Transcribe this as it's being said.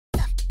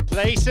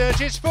Play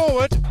surges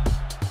forward.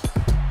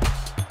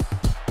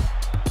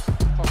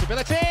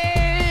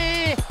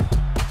 Possibility!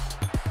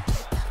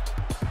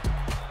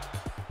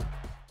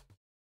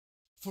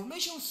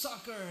 Formation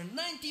Soccer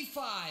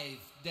 95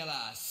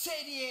 della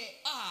Serie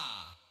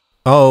A.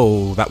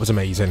 Oh, that was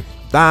amazing.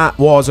 That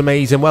was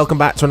amazing. Welcome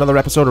back to another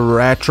episode of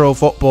Retro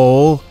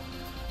Football.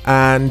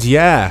 And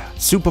yeah,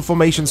 Super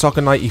Formation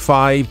Soccer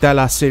 95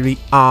 della Serie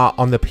A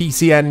on the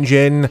PC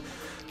Engine.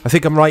 I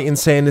think I'm right in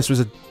saying this was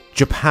a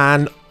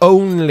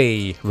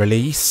Japan-only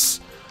release.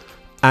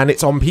 And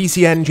it's on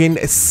PC Engine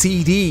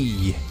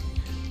CD.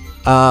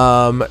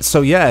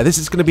 So yeah, this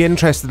is going to be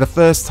interesting. The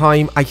first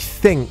time I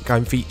think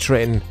I'm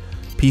featuring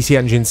PC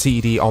Engine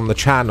CD on the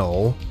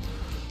channel.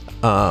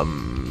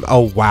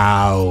 Oh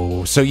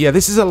wow. So yeah,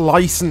 this is a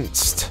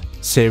licensed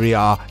Serie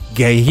A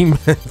game,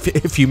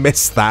 if you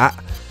missed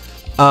that.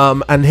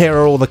 And here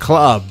are all the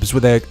clubs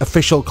with their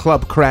official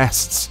club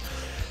crests.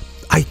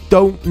 I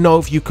don't know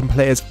if you can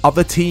play as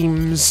other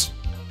teams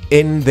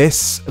in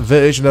this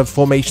version of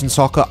Formation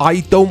Soccer.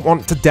 I don't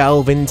want to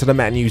delve into the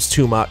menus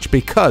too much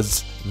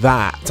because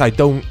I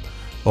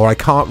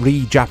can't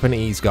read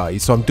Japanese,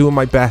 guys. So I'm doing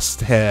my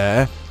best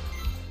here.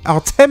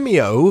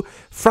 Artemio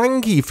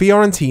Franchi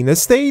Fiorentina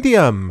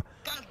Stadium,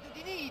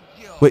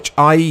 which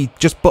I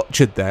just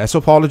butchered there, so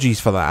apologies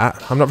for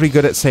that. I'm not very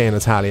good at saying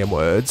Italian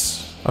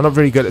words. I'm not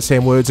very good at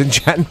saying words in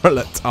general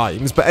at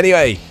times. But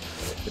anyway,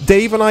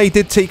 Dave and I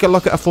did take a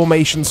look at a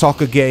Formation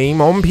Soccer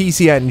game on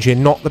PC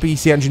Engine, not the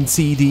PC Engine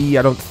CD,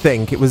 I don't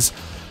think. It was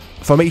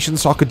Formation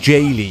Soccer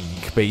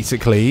J-League,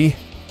 basically.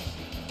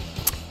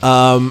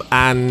 And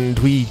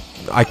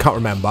I can't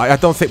remember. I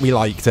don't think we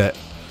liked it.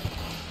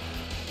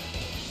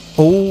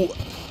 Oh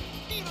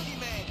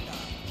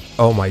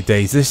my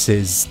days, this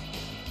is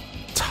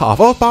tough.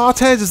 Oh,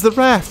 Barthez is the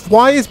ref.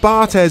 Why is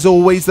Barthez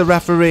always the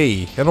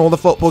referee in all the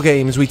football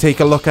games we take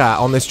a look at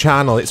on this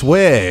channel? It's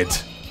weird.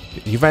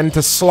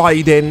 Juventus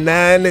slide in,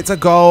 then it's a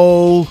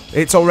goal.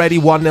 It's already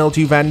 1-0 to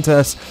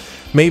Juventus.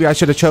 Maybe I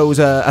should have chose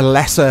a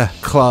lesser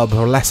club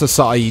or lesser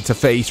side to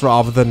face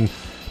rather than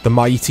the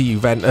mighty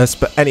Juventus.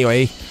 But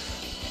anyway,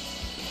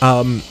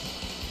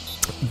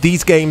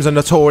 these games are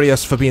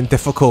notorious for being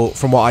difficult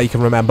from what I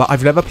can remember.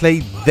 I've never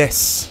played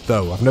this,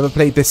 though. I've never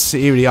played this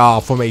Serie A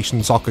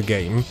Formation Soccer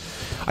game.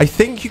 I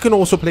think you can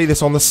also play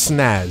this on the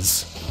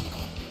SNES.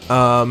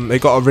 They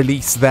got a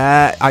release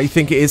there. I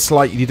think it is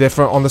slightly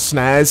different on the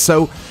SNES.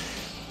 So,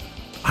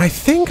 I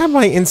think I'm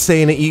right in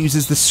saying it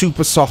uses the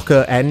Super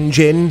Soccer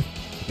engine,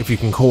 if you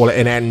can call it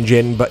an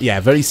engine. But yeah,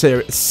 very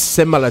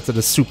similar to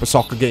the Super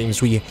Soccer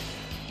games we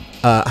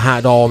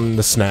had on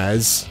the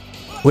SNES,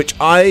 which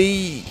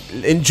I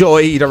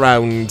enjoyed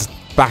around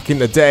back in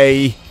the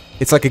day.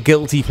 It's like a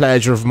guilty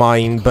pleasure of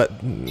mine, but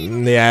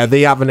yeah,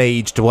 they haven't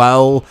aged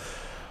well.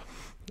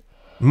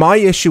 My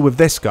issue with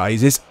this,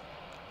 guys, is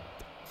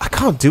I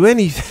can't do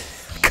anything.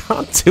 I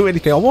can't do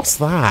anything. Oh, what's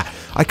that?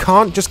 I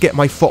can't just get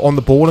my foot on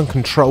the ball and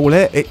control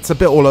it. It's a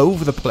bit all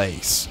over the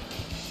place.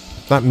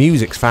 That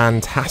music's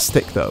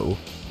fantastic, though.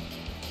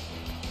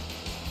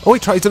 Oh, he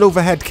tries an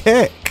overhead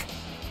kick.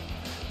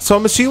 So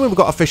I'm assuming we've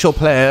got official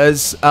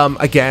players.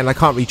 Again, I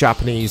can't read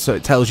Japanese, so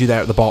it tells you there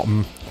at the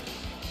bottom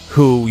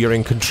who you're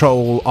in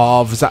control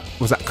of.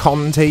 Was that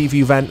Conte of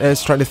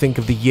Juventus? Trying to think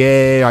of the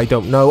year. I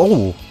don't know.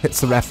 Oh,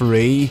 hits the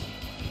referee.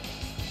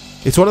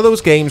 It's one of those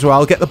games where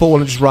I'll get the ball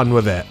and just run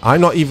with it. I'm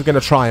not even going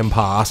to try and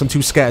pass. I'm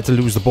too scared to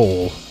lose the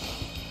ball.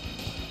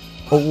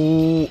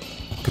 Oh,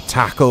 good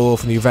tackle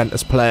from the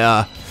Juventus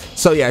player.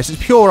 So yeah, this is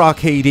pure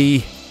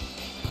arcadey.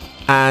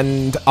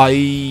 And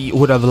I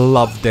would have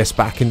loved this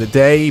back in the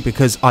day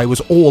because I was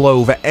all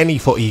over any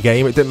footy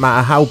game. It didn't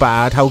matter how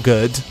bad, how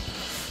good.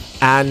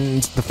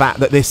 And the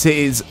fact that this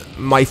is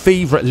my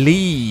favourite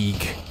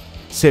league,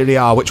 Serie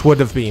A, which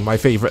would have been my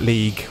favourite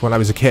league when I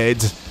was a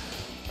kid.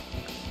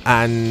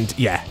 And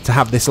yeah, to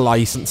have this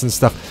license and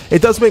stuff.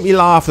 It does make me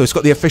laugh though. It's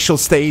got the official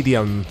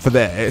stadium for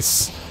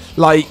this.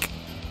 Like,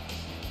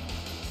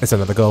 it's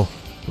another goal.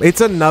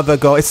 It's another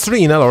goal. It's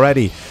 3-0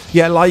 already.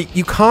 Yeah, like,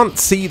 you can't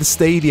see the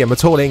stadium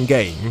at all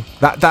in-game.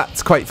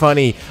 That's quite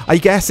funny. I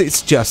guess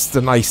it's just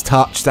a nice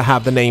touch to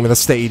have the name of the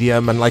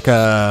stadium and, like,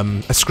 a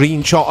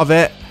screenshot of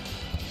it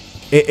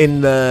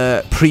in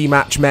the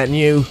pre-match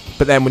menu.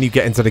 But then when you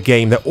get into the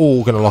game, they're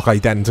all going to look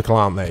identical,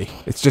 aren't they?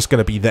 It's just going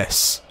to be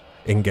this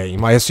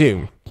in-game, I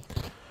assume.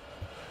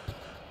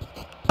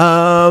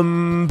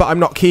 But I'm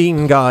not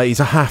keen, guys.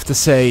 I have to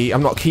say,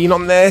 I'm not keen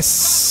on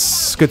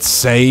this. Good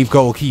save,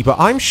 goalkeeper.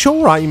 I'm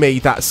sure I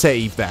made that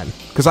save then,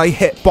 because I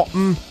hit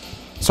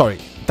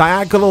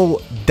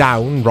diagonal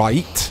down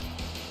right,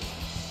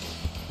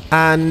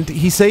 and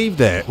he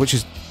saved it, which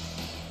is...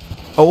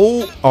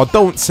 Oh,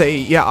 don't say...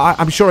 Yeah,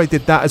 I'm sure I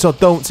did that as well.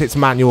 Don't say it's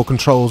manual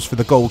controls for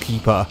the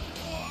goalkeeper.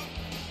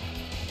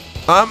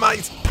 My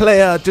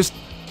player just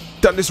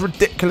done this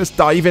ridiculous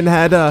diving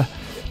header.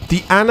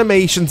 The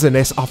animations in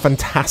this are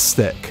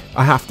fantastic,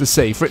 I have to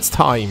say, for its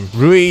time.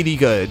 Really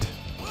good.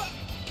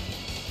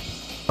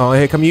 Oh,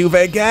 here come Juve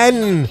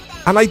again.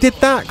 And I did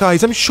that,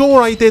 guys. I'm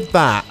sure I did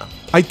that.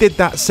 I did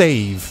that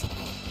save.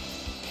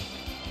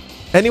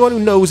 Anyone who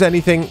knows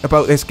anything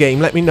about this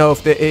game, let me know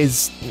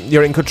if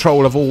you're in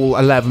control of all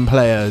 11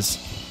 players.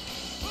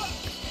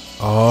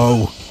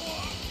 Oh.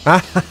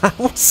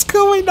 What's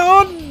going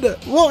on?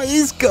 What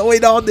is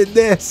going on in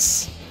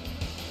this?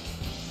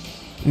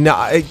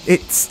 No,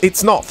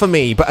 it's not for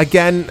me. But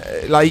again,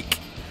 like,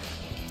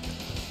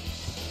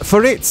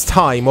 for its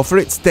time or for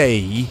its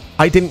day,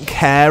 I didn't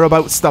care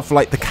about stuff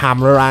like the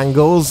camera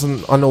angles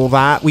and all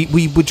that.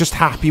 We were just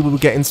happy we were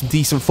getting some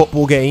decent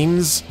football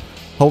games.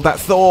 Hold that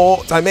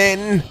thought. I'm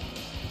in.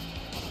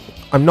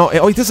 I'm not.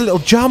 Oh, he does a little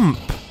jump.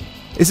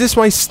 Is this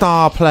my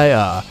star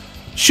player?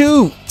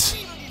 Shoot.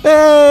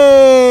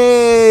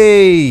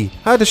 Hey!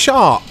 I had a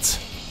shot.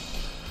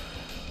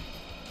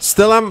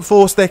 Still haven't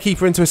forced their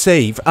keeper into a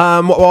save.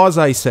 What was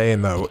I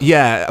saying, though?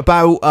 Yeah,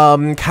 about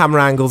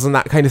camera angles and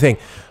that kind of thing.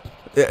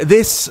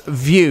 This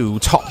view,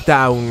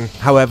 top-down,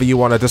 however you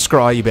want to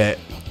describe it,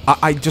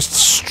 I just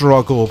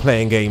struggle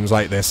playing games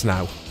like this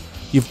now.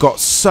 You've got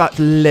such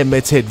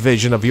limited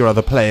vision of your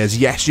other players.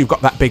 Yes, you've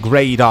got that big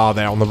radar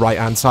there on the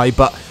right-hand side,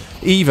 but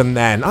even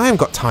then, I haven't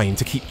got time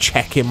to keep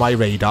checking my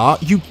radar.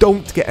 You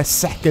don't get a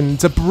second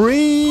to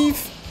breathe.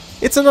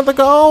 It's another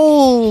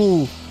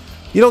goal.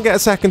 You don't get a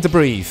second to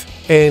breathe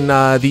in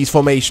these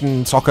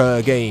formation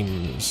soccer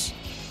games.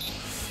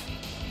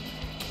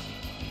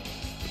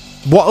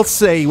 What I'll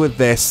say with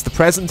this, the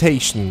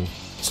presentation,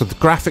 so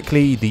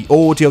graphically, the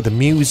audio, the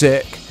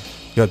music,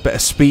 you had a bit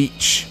of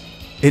speech,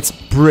 it's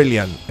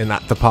brilliant in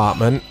that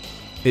department.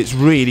 It's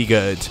really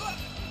good.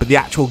 But the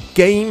actual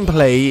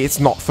gameplay, it's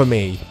not for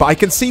me. But I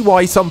can see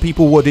why some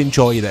people would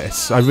enjoy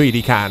this. I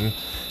really can.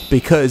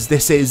 Because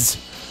this is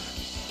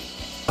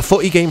a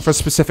footy game for a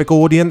specific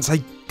audience,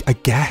 I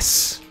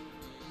guess.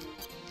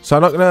 So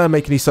I'm not going to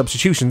make any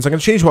substitutions. I'm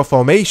going to change my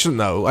formation,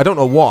 though. I don't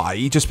know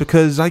why, just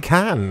because I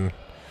can.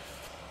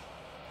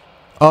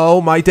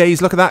 Oh, my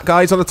days. Look at that,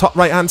 guys, on the top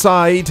right-hand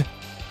side.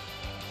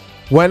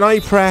 When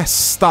I press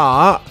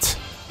start...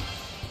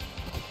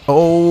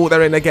 Oh,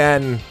 they're in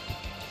again.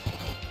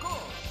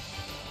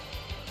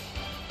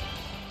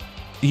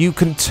 You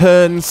can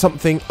turn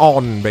something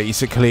on,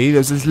 basically.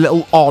 There's this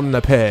little on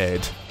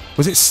appeared.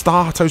 Was it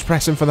start I was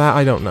pressing for that?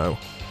 I don't know.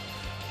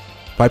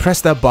 But I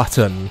pressed that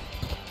button.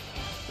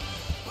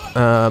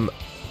 And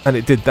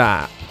it did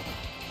that.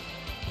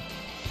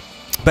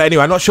 But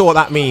anyway, I'm not sure what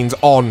that means.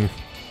 On.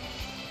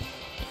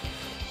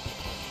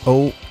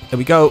 Oh, there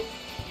we go.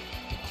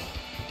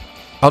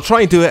 I'll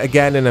try and do it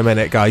again in a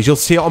minute, guys. You'll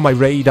see it on my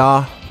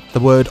radar. The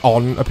word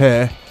on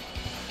appear.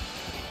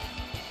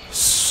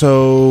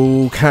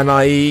 So can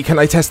I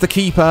test the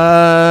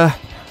keeper?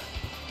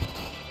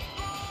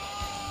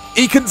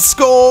 He can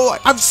score.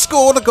 I've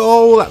scored a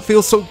goal. That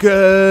feels so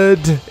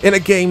good. In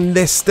a game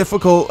this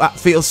difficult, that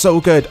feels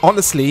so good.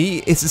 Honestly,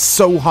 it is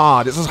so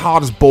hard. It's as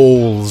hard as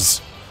balls.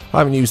 I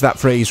haven't used that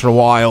phrase for a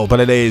while, but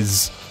it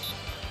is.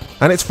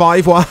 And it's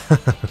 5-1.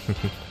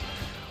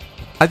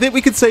 I think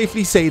we could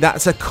safely say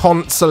that's a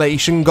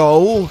consolation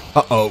goal.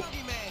 Uh-oh.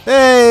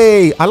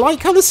 Hey! I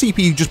like how the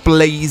CPU just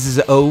blazes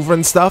it over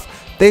and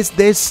stuff.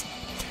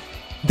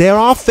 There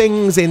are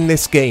things in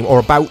this game, or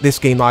about this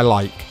game that I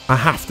like. I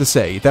have to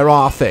say, there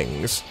are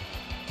things.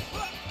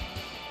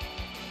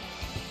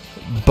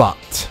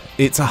 But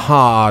it's a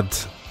hard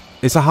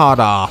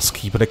ask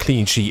keeping a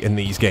clean sheet in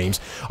these games.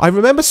 I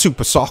remember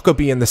Super Soccer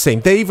being the same.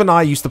 Dave and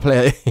I used to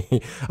play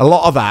a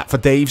lot of that for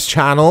Dave's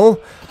channel.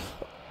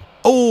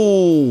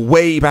 Oh,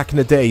 way back in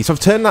the day. So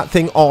I've turned that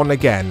thing on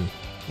again.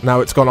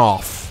 Now it's gone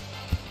off.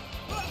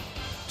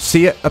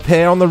 See it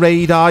appear on the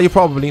radar? You're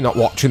probably not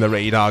watching the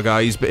radar,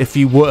 guys, but if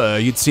you were,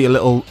 you'd see a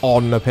little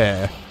on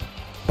appear.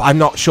 But I'm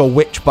not sure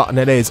which button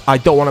it is. I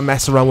don't want to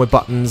mess around with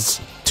buttons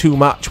too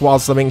much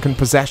whilst I'm in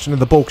possession of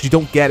the ball, because you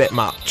don't get it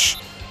much.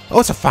 Oh,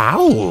 it's a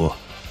foul.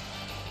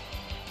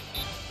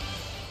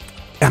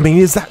 I mean,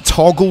 is that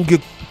toggle your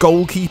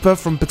goalkeeper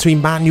from between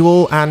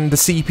manual and the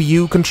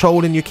CPU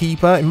controlling your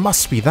keeper? It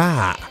must be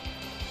that.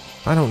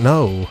 I don't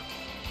know.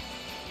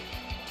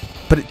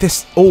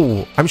 But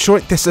oh, I'm sure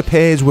it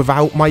disappears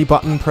without my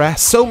button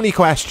press. So many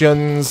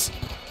questions.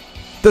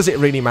 Does it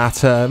really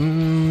matter?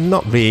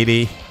 Not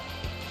really.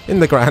 In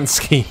the grand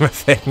scheme of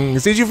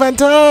things. It's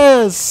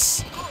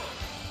Juventus!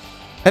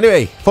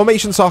 Anyway,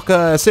 Formation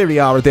Soccer, Serie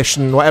A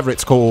edition, whatever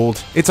it's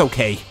called. It's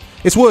okay.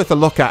 It's worth a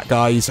look at,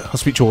 guys. I'll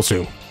speak to you all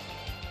soon.